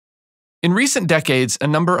In recent decades, a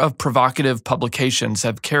number of provocative publications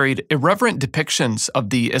have carried irreverent depictions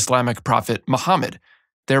of the Islamic Prophet Muhammad,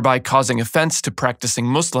 thereby causing offense to practicing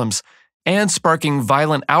Muslims and sparking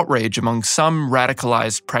violent outrage among some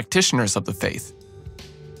radicalized practitioners of the faith.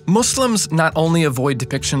 Muslims not only avoid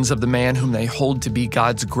depictions of the man whom they hold to be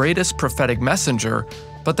God's greatest prophetic messenger,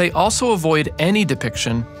 but they also avoid any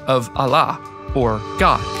depiction of Allah, or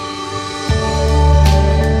God.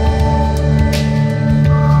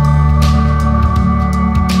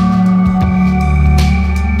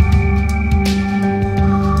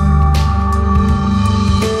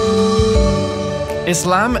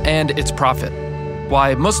 Islam and its Prophet.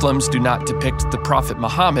 Why Muslims do not depict the Prophet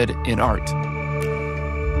Muhammad in art.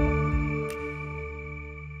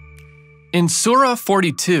 In Surah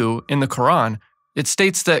 42 in the Qur'an, it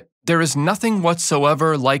states that there is nothing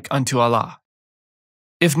whatsoever like unto Allah.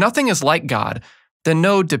 If nothing is like God, then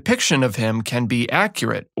no depiction of him can be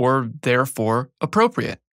accurate or therefore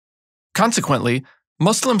appropriate. Consequently,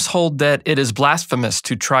 Muslims hold that it is blasphemous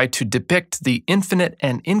to try to depict the infinite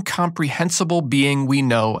and incomprehensible being we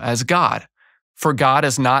know as God, for God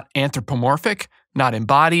is not anthropomorphic, not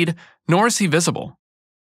embodied, nor is he visible.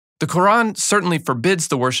 The Quran certainly forbids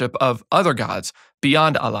the worship of other gods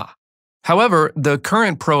beyond Allah. However, the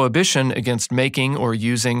current prohibition against making or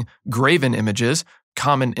using graven images,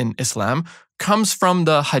 common in Islam, comes from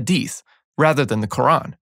the Hadith rather than the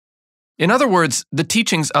Quran. In other words, the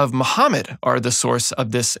teachings of Muhammad are the source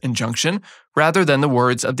of this injunction rather than the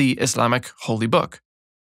words of the Islamic holy book.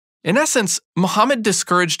 In essence, Muhammad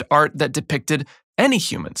discouraged art that depicted any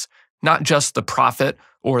humans, not just the prophet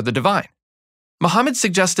or the divine. Muhammad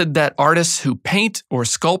suggested that artists who paint or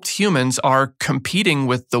sculpt humans are competing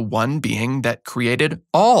with the one being that created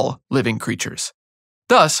all living creatures.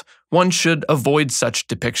 Thus, one should avoid such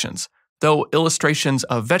depictions, though illustrations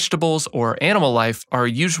of vegetables or animal life are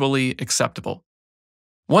usually acceptable.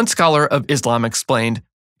 One scholar of Islam explained,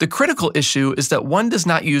 "The critical issue is that one does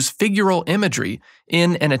not use figural imagery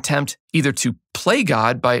in an attempt either to play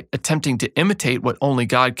God by attempting to imitate what only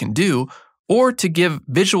God can do, or to give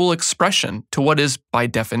visual expression to what is, by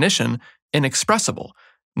definition, inexpressible,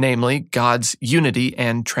 namely God's unity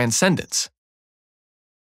and transcendence."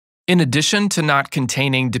 In addition to not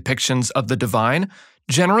containing depictions of the divine,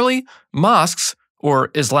 generally, mosques,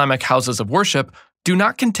 or Islamic houses of worship, do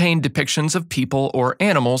not contain depictions of people or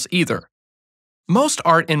animals either. Most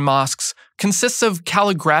art in mosques consists of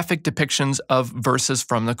calligraphic depictions of verses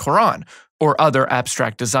from the Quran or other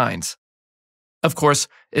abstract designs. Of course,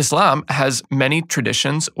 Islam has many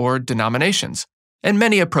traditions or denominations, and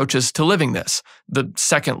many approaches to living this, the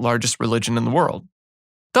second largest religion in the world.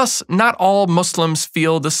 Thus, not all Muslims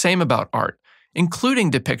feel the same about art, including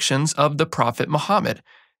depictions of the Prophet Muhammad,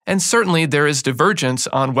 and certainly there is divergence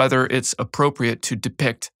on whether it's appropriate to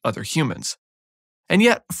depict other humans. And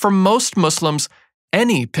yet, for most Muslims,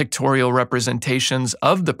 any pictorial representations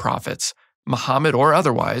of the prophets, Muhammad or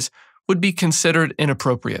otherwise, would be considered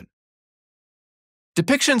inappropriate.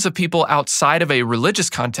 Depictions of people outside of a religious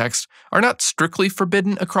context are not strictly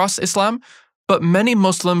forbidden across Islam, but many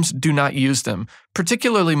Muslims do not use them,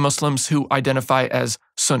 particularly Muslims who identify as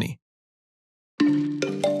Sunni.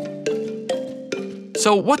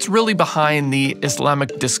 So what's really behind the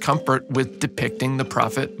Islamic discomfort with depicting the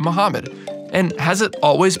Prophet Muhammad? And has it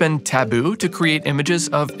always been taboo to create images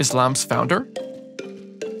of Islam's founder?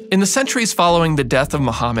 In the centuries following the death of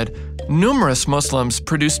Muhammad, numerous Muslims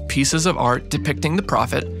produced pieces of art depicting the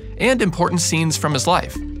Prophet and important scenes from his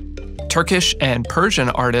life. Turkish and Persian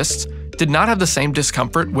artists did not have the same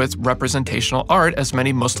discomfort with representational art as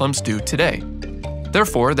many Muslims do today.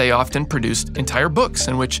 Therefore, they often produced entire books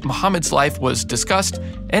in which Muhammad's life was discussed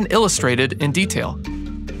and illustrated in detail.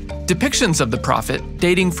 Depictions of the Prophet,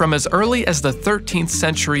 dating from as early as the 13th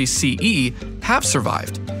century CE, have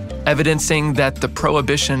survived, evidencing that the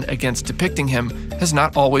prohibition against depicting him has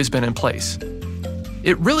not always been in place.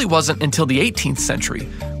 It really wasn't until the 18th century,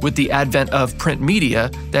 with the advent of print media,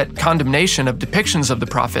 that condemnation of depictions of the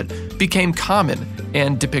Prophet became common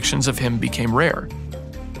and depictions of him became rare.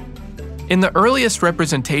 In the earliest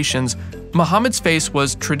representations, Muhammad's face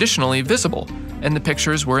was traditionally visible, and the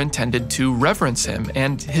pictures were intended to reverence him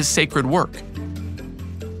and his sacred work.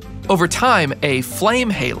 Over time, a flame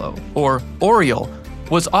halo, or aureole,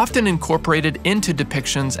 was often incorporated into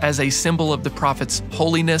depictions as a symbol of the Prophet's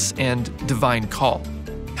holiness and divine call.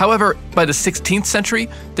 However, by the 16th century,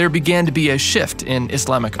 there began to be a shift in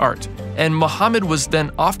Islamic art, and Muhammad was then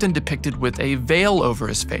often depicted with a veil over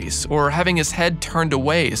his face or having his head turned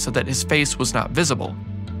away so that his face was not visible.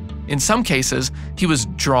 In some cases, he was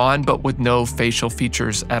drawn but with no facial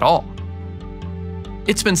features at all.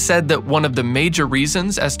 It's been said that one of the major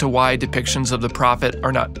reasons as to why depictions of the Prophet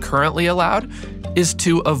are not currently allowed is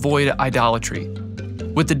to avoid idolatry.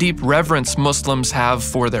 With the deep reverence Muslims have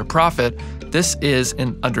for their Prophet, this is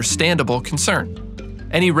an understandable concern.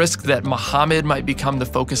 Any risk that Muhammad might become the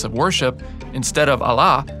focus of worship instead of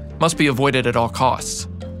Allah must be avoided at all costs.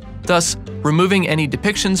 Thus, removing any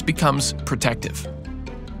depictions becomes protective.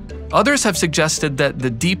 Others have suggested that the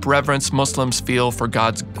deep reverence Muslims feel for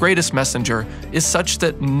God's greatest messenger is such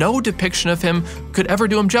that no depiction of him could ever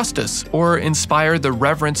do him justice or inspire the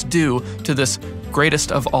reverence due to this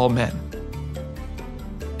greatest of all men.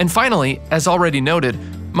 And finally, as already noted,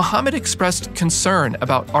 Muhammad expressed concern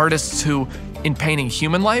about artists who, in painting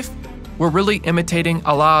human life, were really imitating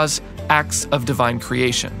Allah's acts of divine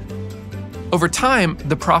creation. Over time,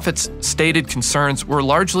 the Prophet's stated concerns were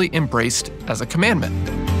largely embraced as a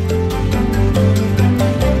commandment.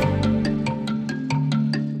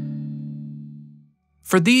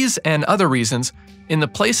 For these and other reasons, in the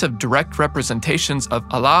place of direct representations of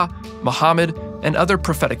Allah, Muhammad, and other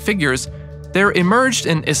prophetic figures, there emerged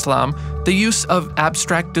in Islam the use of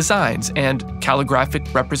abstract designs and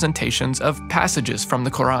calligraphic representations of passages from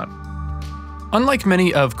the Qur'an. Unlike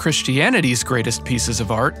many of Christianity's greatest pieces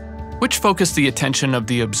of art, which focus the attention of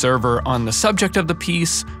the observer on the subject of the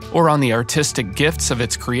piece or on the artistic gifts of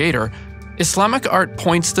its creator, Islamic art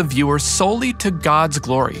points the viewer solely to God's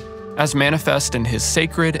glory, as manifest in his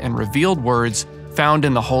sacred and revealed words found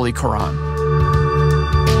in the Holy Qur'an.